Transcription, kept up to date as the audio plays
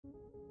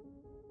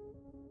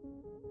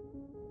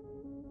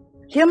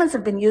Humans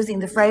have been using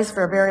the phrase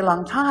for a very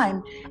long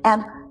time,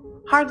 and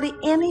hardly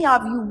any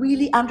of you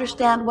really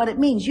understand what it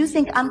means. You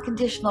think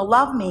unconditional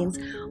love means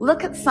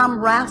look at some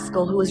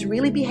rascal who is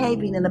really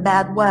behaving in a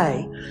bad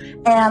way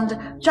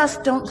and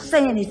just don't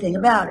say anything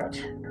about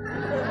it.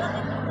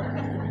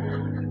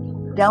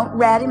 Don't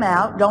rat him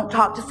out. Don't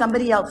talk to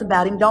somebody else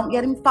about him. Don't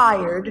get him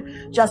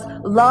fired. Just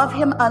love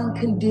him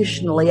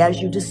unconditionally as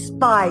you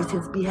despise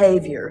his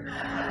behavior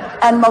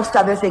and most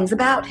other things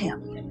about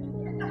him.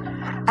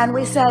 And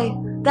we say,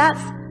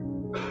 that's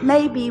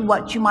maybe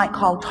what you might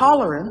call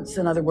tolerance.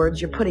 In other words,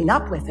 you're putting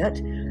up with it.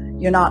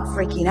 You're not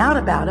freaking out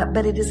about it,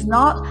 but it is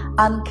not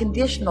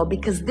unconditional,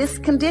 because this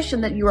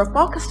condition that you are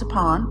focused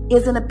upon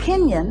is an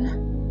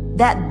opinion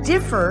that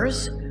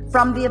differs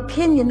from the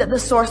opinion that the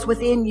source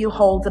within you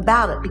holds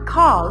about it,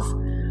 because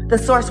the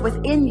source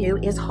within you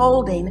is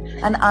holding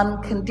an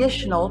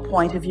unconditional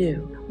point of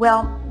view.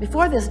 Well,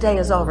 before this day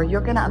is over,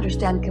 you're going to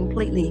understand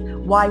completely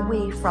why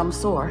we, from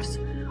source,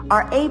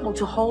 are able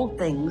to hold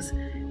things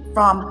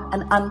from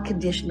an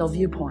unconditional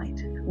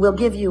viewpoint. We'll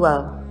give you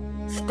a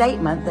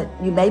statement that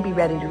you may be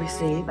ready to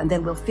receive, and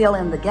then we'll fill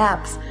in the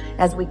gaps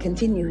as we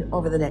continue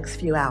over the next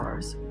few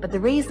hours. But the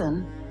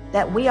reason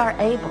that we are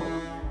able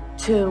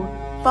to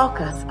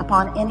focus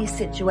upon any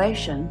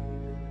situation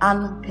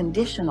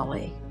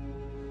unconditionally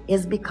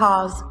is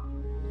because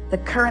the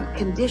current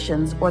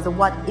conditions, or the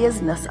what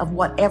isness of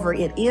whatever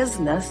it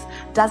isness,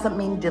 doesn't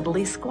mean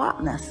diddly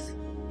squatness.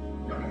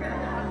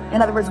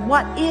 In other words,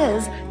 what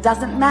is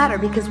doesn't matter,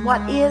 because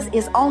what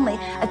is only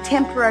a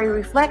temporary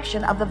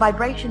reflection of the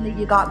vibration that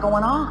you got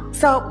going on.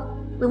 So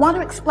we want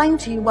to explain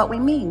to you what we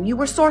mean. You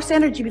were source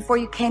energy before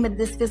you came into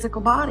this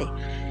physical body.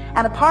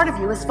 And a part of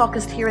you is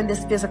focused here in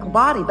this physical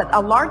body, but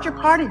a larger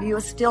part of you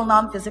is still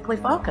non-physically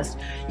focused.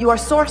 You are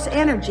source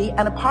energy,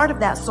 and a part of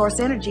that source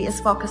energy is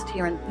focused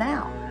here and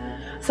now.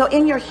 So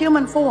in your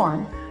human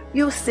form,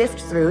 you sift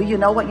through, you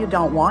know what you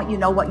don't want, you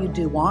know what you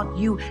do want.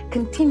 You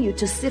continue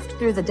to sift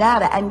through the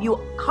data, and you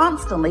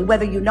constantly,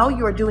 whether you know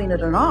you are doing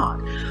it or not,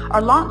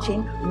 are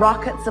launching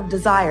rockets of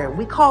desire.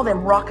 We call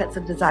them rockets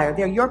of desire.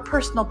 They're your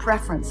personal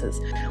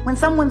preferences. When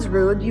someone's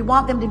rude, you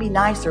want them to be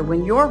nicer.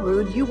 When you're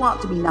rude, you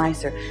want to be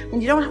nicer. When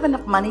you don't have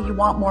enough money, you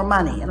want more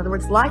money. In other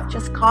words, life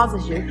just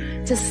causes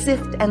you to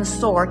sift and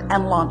sort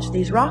and launch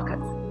these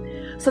rockets.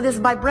 So this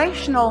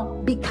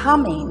vibrational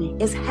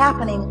becoming is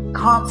happening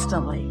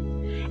constantly.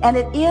 And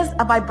it is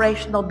a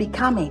vibrational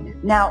becoming.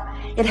 Now,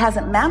 it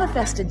hasn't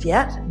manifested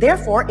yet,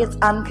 therefore it's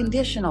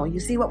unconditional. You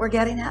see what we're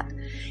getting at?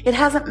 It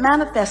hasn't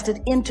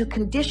manifested into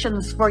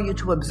conditions for you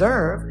to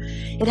observe.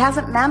 It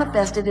hasn't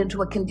manifested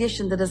into a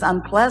condition that is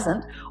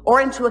unpleasant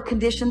or into a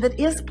condition that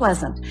is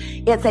pleasant.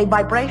 It's a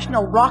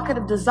vibrational rocket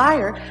of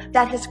desire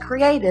that has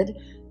created.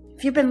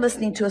 If you've been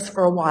listening to us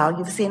for a while,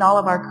 you've seen all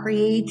of our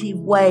creative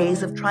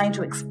ways of trying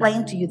to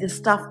explain to you this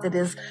stuff that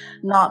is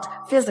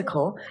not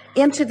physical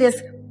into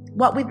this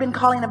what we've been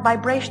calling a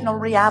vibrational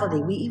reality.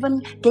 We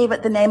even gave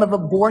it the name of a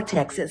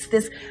vortex. It's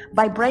this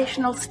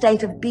vibrational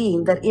state of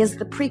being that is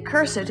the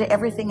precursor to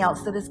everything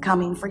else that is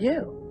coming for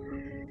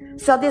you.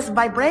 So this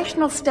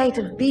vibrational state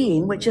of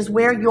being, which is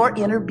where your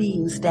inner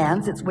being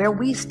stands, it's where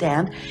we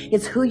stand,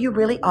 it's who you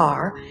really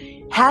are,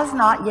 has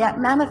not yet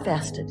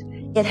manifested.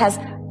 It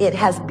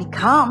has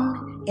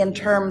become in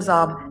terms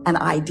of an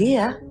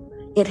idea.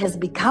 It has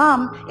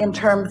become in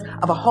terms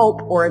of a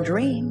hope or a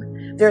dream.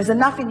 There's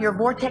enough in your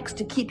vortex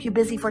to keep you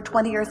busy for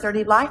 20 or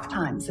 30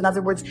 lifetimes. In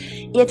other words,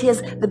 it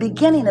is the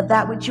beginning of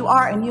that which you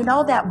are. And you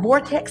know that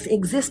vortex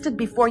existed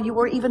before you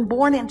were even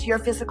born into your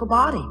physical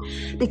body,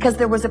 because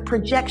there was a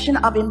projection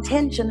of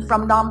intention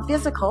from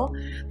non-physical.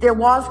 There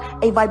was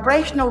a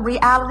vibrational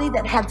reality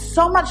that had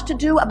so much to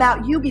do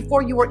about you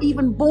before you were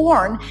even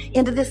born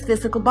into this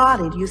physical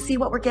body. Do you see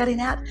what we're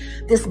getting at?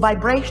 This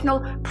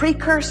vibrational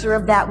precursor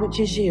of that which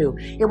is you.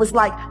 It was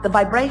like the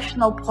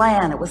vibrational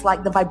plan. It was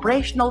like the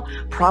vibrational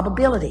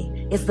probability.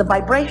 It's the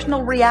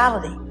vibrational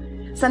reality.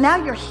 So now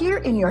you're here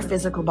in your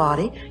physical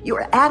body. You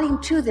are adding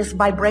to this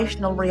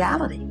vibrational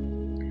reality.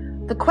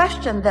 The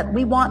question that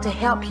we want to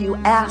help you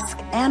ask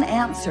and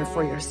answer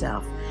for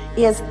yourself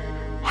is,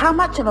 how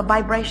much of a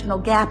vibrational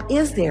gap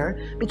is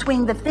there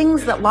between the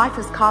things that life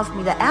has caused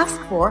me to ask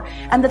for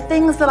and the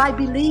things that I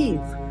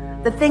believe,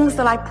 the things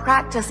that I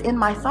practice in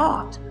my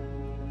thought?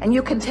 And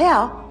you can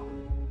tell,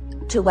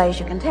 two ways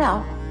you can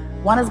tell.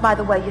 One is by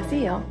the way you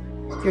feel.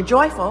 If you're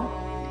joyful,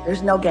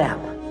 there's no gap.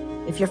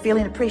 If you're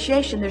feeling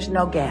appreciation, there's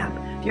no gap.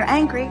 If you're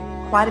angry,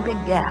 quite a big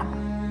gap.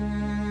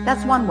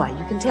 That's one way.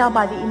 You can tell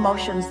by the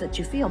emotions that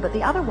you feel. But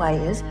the other way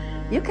is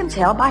you can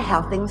tell by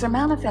how things are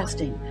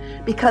manifesting.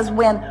 Because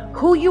when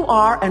who you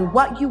are and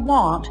what you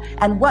want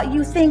and what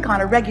you think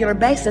on a regular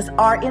basis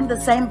are in the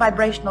same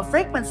vibrational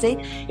frequency,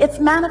 it's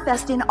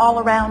manifesting all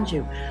around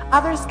you.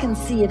 Others can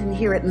see it and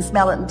hear it and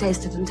smell it and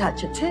taste it and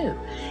touch it too.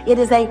 It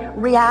is a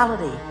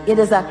reality. It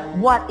is a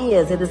what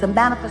is. It is a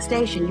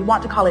manifestation. You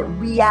want to call it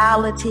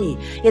reality.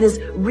 It is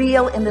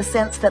real in the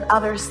sense that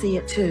others see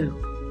it too.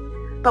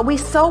 But we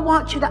so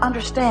want you to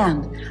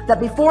understand that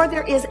before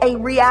there is a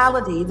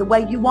reality, the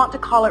way you want to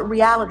call it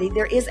reality,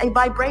 there is a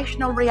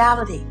vibrational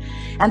reality.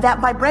 And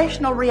that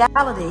vibrational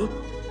reality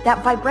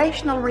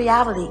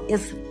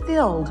is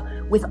filled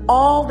with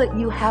all that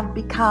you have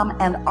become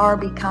and are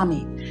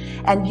becoming.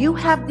 And you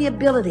have the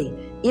ability,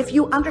 if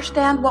you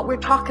understand what we're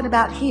talking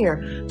about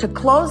here, to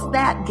close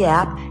that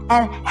gap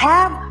and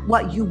have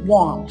what you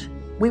want.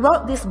 We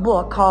wrote this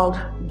book called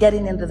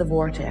Getting into the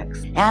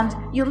Vortex, and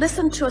you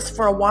listened to us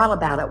for a while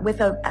about it with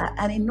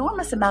an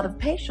enormous amount of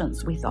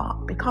patience, we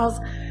thought, because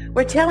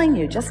we're telling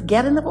you, just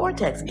get in the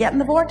vortex, get in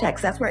the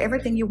vortex. That's where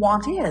everything you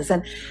want is.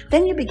 And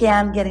then you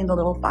began getting a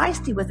little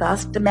feisty with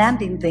us,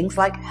 demanding things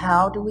like,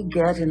 how do we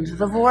get into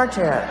the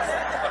vortex?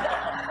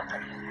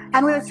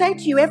 And we would say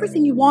to you,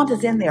 everything you want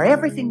is in there.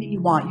 Everything that you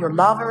want. Your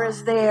lover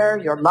is there.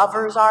 Your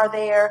lovers are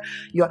there.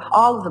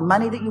 All of the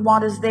money that you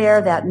want is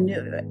there. That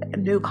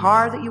new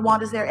car that you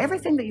want is there.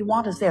 Everything that you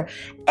want is there.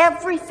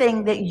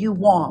 Everything that you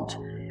want,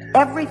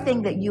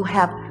 everything that you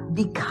have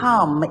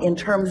become in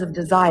terms of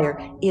desire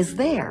is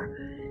there.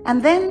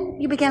 And then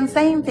you began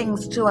saying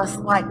things to us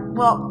like,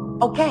 well,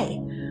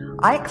 okay,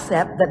 I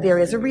accept that there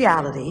is a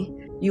reality.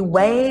 You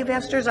wave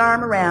Esther's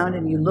arm around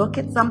and you look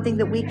at something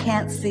that we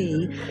can't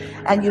see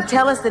and you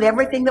tell us that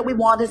everything that we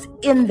want is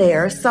in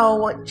there.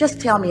 So just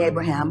tell me,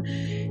 Abraham,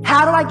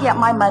 how do I get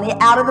my money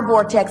out of the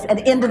vortex and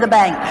into the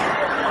bank?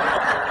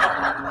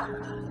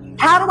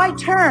 How do I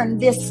turn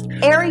this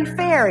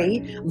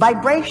airy-fairy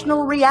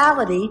vibrational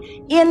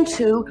reality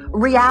into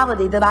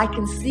reality that I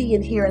can see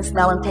and hear and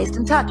smell and taste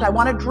and touch? I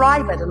want to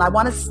drive it and I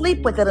want to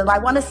sleep with it and I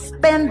want to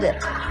spend it.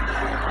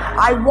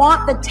 I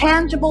want the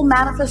tangible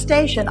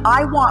manifestation.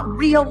 I want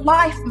real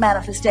life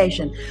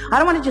manifestation. I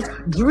don't want to just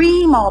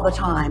dream all the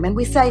time. And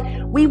we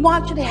say, we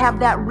want you to have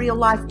that real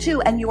life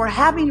too. And you are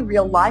having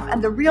real life.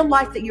 And the real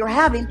life that you're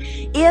having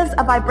is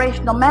a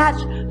vibrational match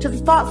to the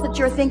thoughts that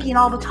you're thinking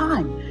all the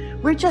time.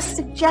 We're just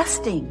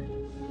suggesting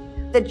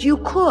that you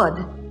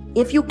could,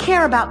 if you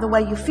care about the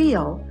way you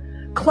feel,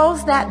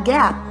 close that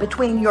gap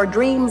between your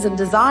dreams and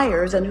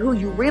desires and who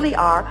you really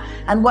are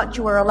and what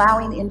you are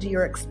allowing into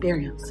your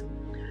experience.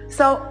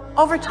 So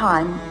over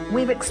time,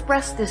 we've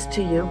expressed this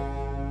to you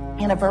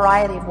in a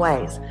variety of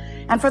ways.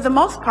 And for the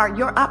most part,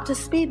 you're up to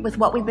speed with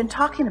what we've been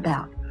talking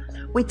about.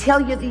 We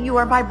tell you that you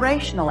are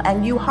vibrational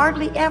and you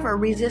hardly ever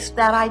resist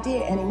that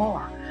idea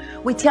anymore.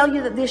 We tell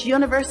you that this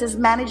universe is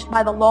managed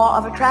by the law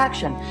of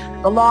attraction.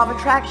 The law of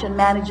attraction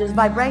manages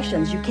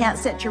vibrations. You can't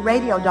set your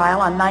radio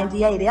dial on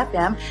 98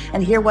 FM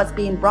and hear what's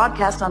being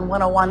broadcast on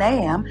 101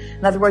 AM.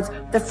 In other words,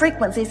 the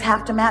frequencies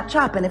have to match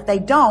up. And if they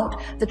don't,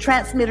 the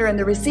transmitter and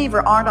the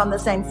receiver aren't on the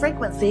same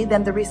frequency,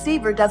 then the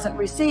receiver doesn't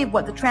receive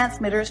what the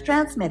transmitter is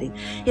transmitting.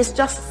 It's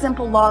just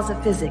simple laws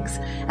of physics.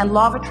 And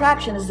law of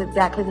attraction is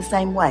exactly the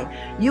same way.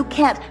 You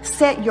can't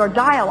set your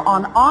dial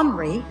on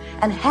Henri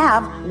and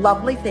have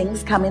lovely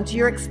things come into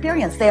your experience.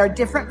 They are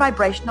different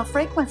vibrational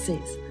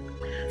frequencies.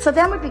 So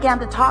then we began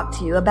to talk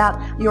to you about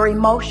your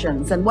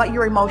emotions and what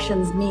your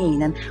emotions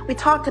mean. And we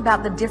talked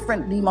about the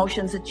different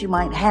emotions that you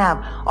might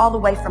have, all the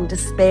way from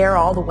despair,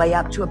 all the way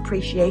up to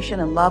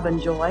appreciation and love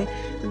and joy.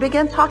 We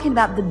began talking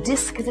about the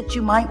disc that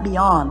you might be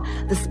on,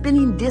 the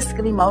spinning disc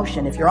of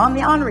emotion. If you're on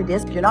the Henri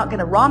disc, you're not going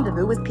to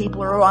rendezvous with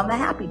people who are on the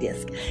happy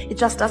disc. It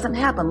just doesn't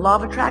happen. Law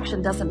of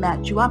attraction doesn't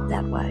match you up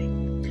that way.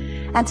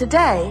 And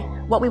today,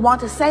 what we want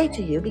to say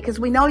to you, because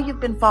we know you've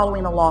been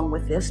following along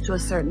with this to a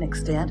certain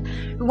extent,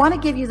 we want to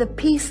give you the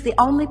peace, the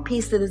only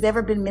peace that has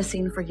ever been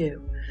missing for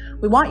you.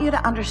 We want you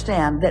to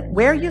understand that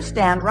where you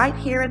stand right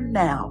here and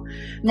now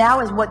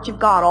is what you've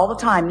got all the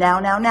time.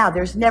 Now.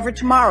 There's never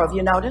tomorrow, have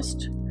you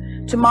noticed?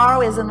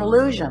 Tomorrow is an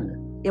illusion.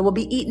 It will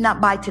be eaten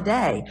up by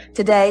today.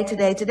 Today.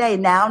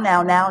 Now.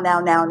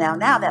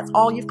 That's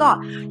all you've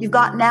got. You've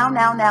got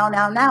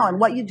now. And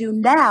what you do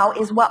now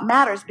is what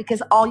matters,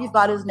 because all you've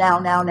got is now.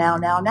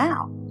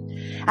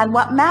 And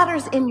what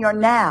matters in your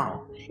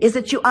now is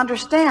that you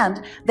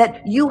understand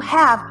that you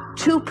have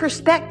two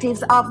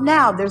perspectives of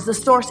now. There's the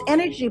source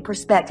energy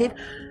perspective,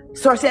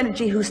 source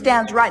energy who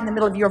stands right in the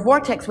middle of your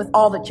vortex with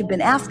all that you've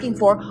been asking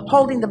for,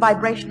 holding the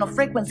vibrational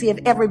frequency of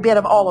every bit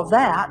of all of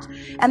that.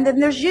 And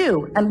then there's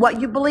you and what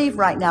you believe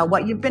right now,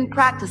 what you've been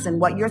practicing,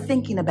 what you're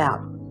thinking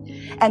about.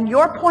 And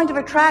your point of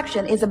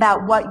attraction is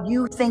about what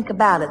you think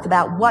about. It's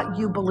about what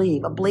you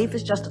believe. A belief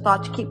is just a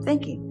thought you keep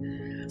thinking.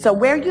 So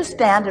where you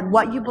stand and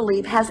what you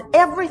believe has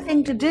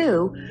everything to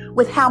do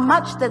with how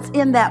much that's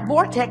in that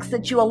vortex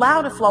that you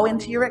allow to flow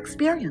into your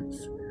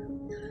experience.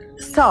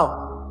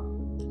 So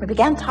we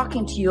began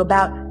talking to you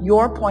about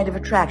your point of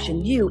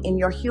attraction, you in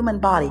your human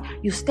body.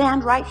 You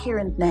stand right here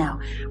and now.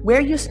 Where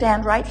you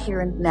stand right here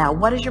and now,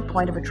 what is your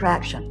point of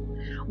attraction?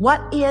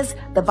 What is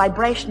the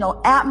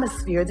vibrational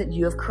atmosphere that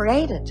you have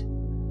created?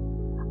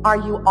 Are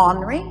you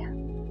ornery?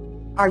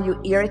 Are you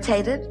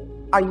irritated?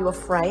 Are you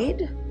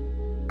afraid?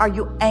 Are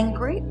you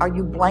angry? Are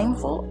you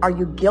blameful? Are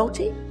you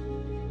guilty?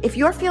 If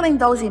you're feeling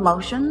those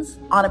emotions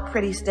on a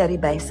pretty steady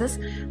basis,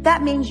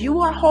 that means you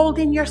are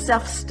holding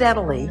yourself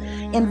steadily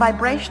in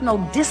vibrational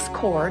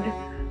discord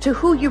to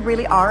who you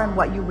really are and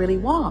what you really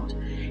want.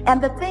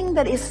 And the thing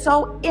that is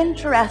so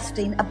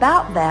interesting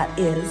about that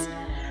is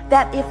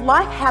that if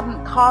life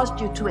hadn't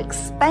caused you to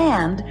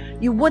expand,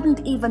 you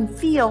wouldn't even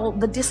feel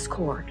the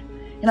discord.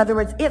 In other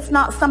words, it's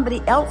not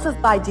somebody else's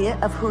idea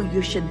of who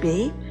you should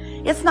be.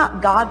 It's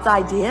not God's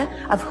idea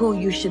of who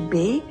you should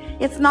be.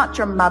 It's not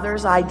your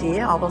mother's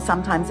idea, although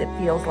sometimes it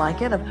feels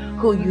like it, of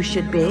who you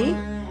should be.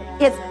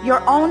 It's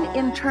your own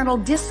internal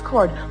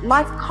discord.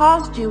 Life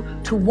caused you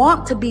to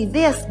want to be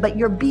this, but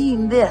you're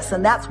being this,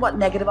 and that's what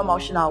negative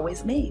emotion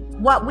always means.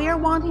 What we're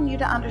wanting you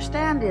to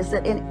understand is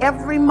that in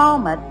every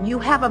moment, you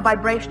have a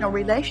vibrational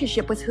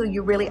relationship with who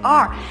you really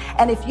are.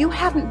 And if you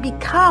hadn't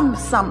become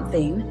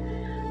something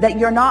that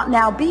you're not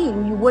now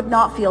being, you would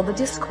not feel the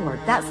discord.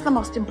 That's the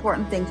most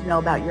important thing to know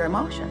about your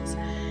emotions.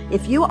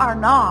 If you are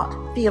not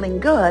feeling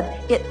good,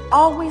 it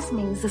always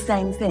means the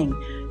same thing.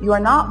 You are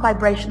not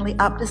vibrationally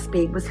up to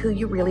speed with who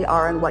you really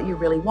are and what you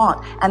really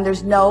want. And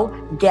there's no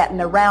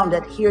getting around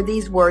it. Hear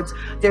these words.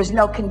 There's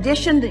no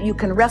condition that you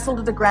can wrestle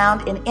to the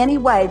ground in any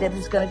way that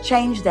is going to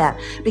change that.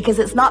 Because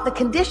it's not the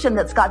condition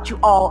that's got you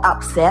all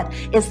upset.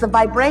 It's the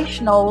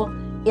vibrational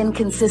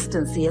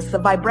inconsistency. It's the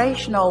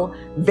vibrational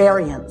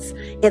variance.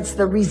 It's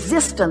the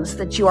resistance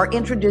that you are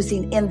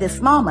introducing in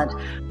this moment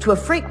to a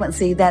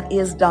frequency that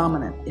is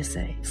dominant, you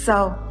see.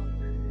 So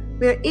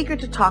we're eager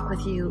to talk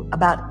with you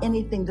about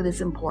anything that is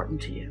important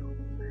to you.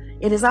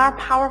 It is our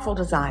powerful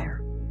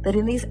desire that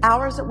in these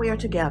hours that we are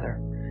together,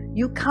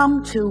 you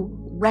come to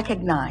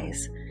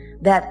recognize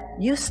that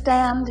you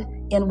stand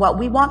in what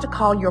we want to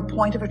call your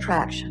point of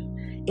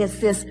attraction. It's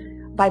this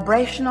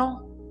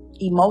vibrational,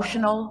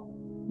 emotional,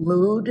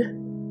 mood,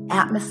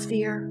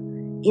 atmosphere.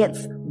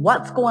 It's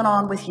what's going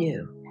on with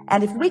you.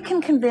 And if we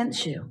can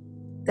convince you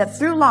that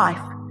through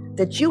life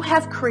that you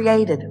have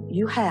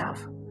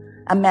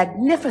a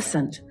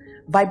magnificent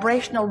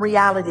vibrational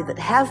reality that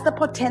has the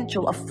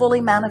potential of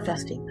fully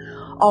manifesting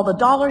all the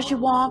dollars you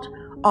want,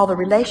 all the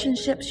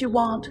relationships you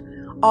want,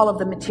 all of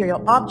the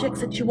material objects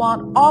that you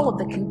want, all of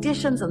the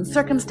conditions and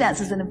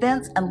circumstances and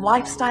events and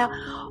lifestyle,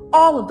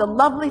 all of the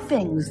lovely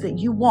things that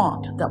you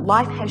want, that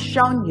life has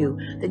shown you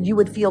that you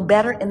would feel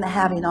better in the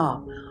having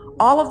of.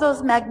 All of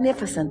those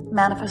magnificent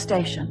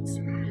manifestations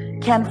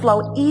can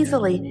flow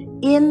easily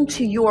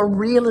into your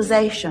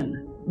realization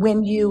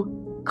when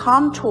you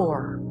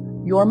contour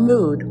your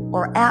mood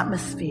or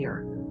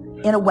atmosphere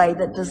in a way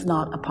that does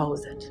not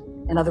oppose it.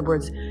 In other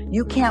words,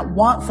 you can't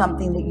want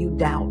something that you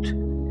doubt.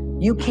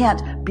 You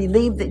can't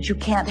believe that you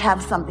can't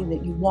have something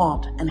that you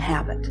want and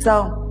have it.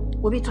 So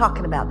we'll be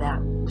talking about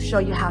that. We'll show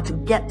you how to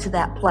get to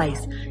that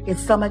place.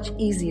 It's so much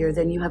easier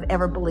than you have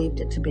ever believed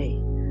it to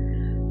be.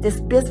 This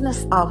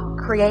business of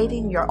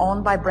creating your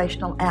own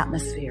vibrational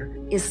atmosphere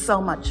is so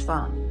much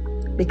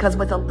fun because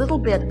with a little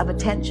bit of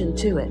attention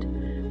to it,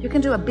 you can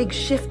do a big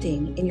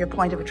shifting in your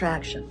point of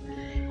attraction.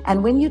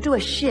 And when you do a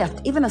shift,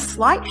 even a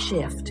slight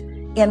shift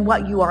in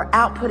what you are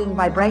outputting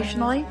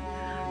vibrationally,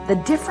 the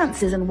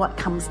differences in what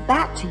comes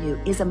back to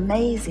you is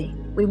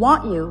amazing. We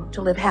want you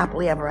to live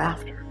happily ever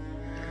after.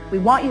 We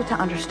want you to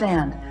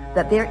understand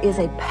that there is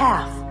a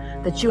path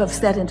that you have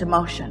set into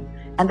motion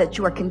and that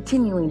you are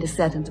continuing to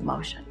set into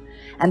motion.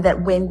 And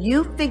that when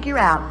you figure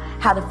out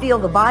how to feel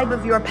the vibe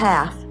of your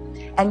path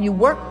and you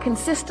work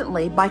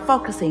consistently by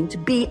focusing to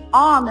be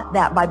on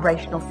that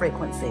vibrational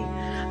frequency,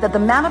 that the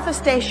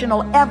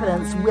manifestational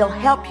evidence will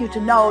help you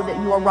to know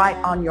that you are right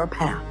on your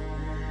path.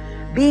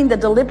 Being the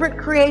deliberate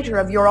creator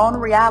of your own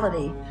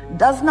reality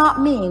does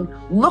not mean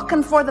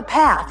looking for the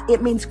path.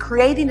 It means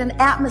creating an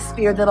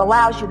atmosphere that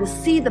allows you to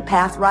see the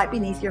path right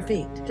beneath your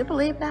feet. Do you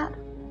believe that?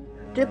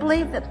 Do you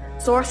believe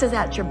that Source is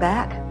at your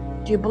back?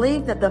 Do you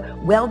believe that the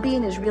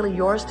well-being is really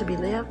yours to be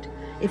lived?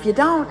 If you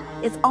don't,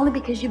 it's only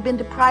because you've been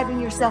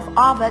depriving yourself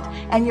of it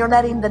and you're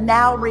letting the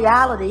now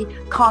reality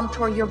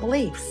contour your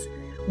beliefs.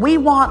 We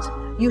want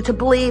you to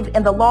believe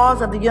in the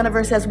laws of the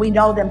universe as we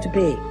know them to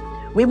be.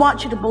 We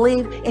want you to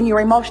believe in your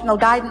emotional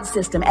guidance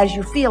system as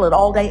you feel it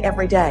all day,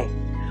 every day.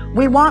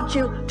 We want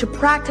you to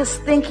practice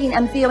thinking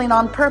and feeling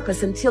on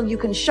purpose until you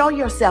can show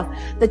yourself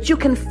that you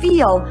can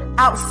feel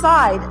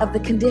outside of the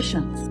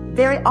conditions.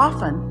 Very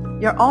often,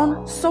 your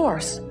own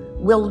source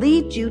will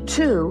lead you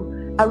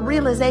to a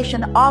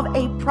realization of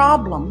a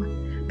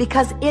problem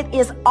because it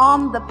is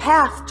on the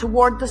path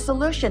toward the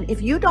solution.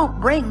 If you don't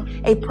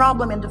bring a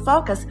problem into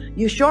focus,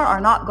 you sure are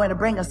not going to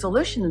bring a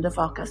solution into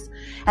focus.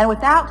 And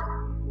without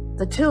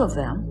the two of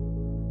them,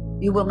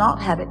 you will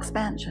not have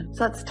expansion.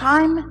 So it's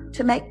time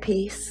to make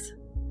peace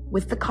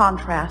with the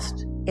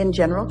contrast in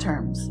general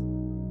terms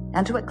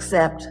and to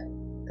accept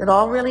that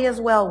all really is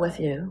well with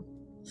you.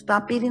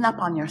 Stop beating up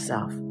on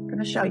yourself. We're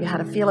going to show you how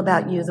to feel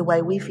about you the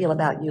way we feel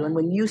about you. And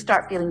when you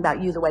start feeling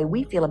about you the way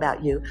we feel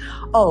about you,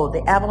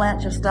 the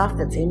avalanche of stuff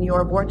that's in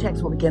your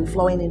vortex will begin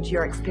flowing into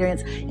your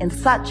experience in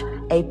such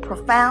a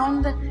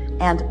profound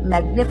and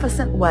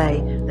magnificent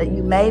way that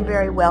you may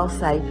very well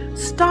say,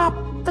 stop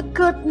the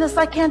goodness,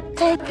 I can't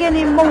take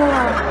anymore.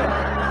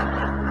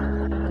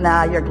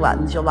 Nah, you're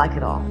gluttons, you'll like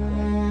it all.